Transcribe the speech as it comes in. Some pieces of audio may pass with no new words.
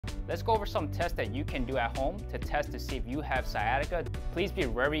Let's go over some tests that you can do at home to test to see if you have sciatica. Please be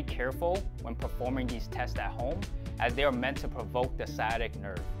very careful when performing these tests at home, as they are meant to provoke the sciatic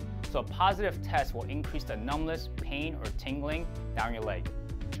nerve. So a positive test will increase the numbness, pain, or tingling down your leg.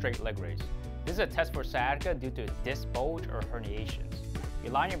 Straight leg raise. This is a test for sciatica due to disc bulge or herniations.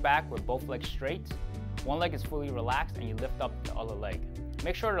 You lie on your back with both legs straight. One leg is fully relaxed and you lift up the other leg.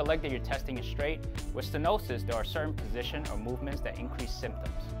 Make sure the leg that you're testing is straight. With stenosis, there are certain positions or movements that increase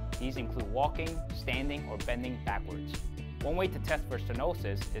symptoms. These include walking, standing, or bending backwards. One way to test for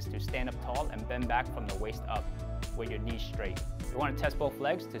stenosis is to stand up tall and bend back from the waist up with your knees straight. You want to test both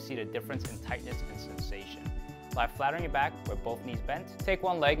legs to see the difference in tightness and sensation. Lie flat on your back with both knees bent. Take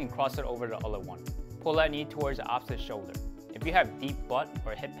one leg and cross it over the other one. Pull that knee towards the opposite shoulder. If you have deep butt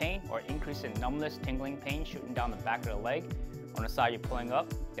or hip pain or increase in numbness, tingling pain shooting down the back of the leg on the side you're pulling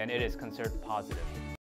up, then it is considered positive.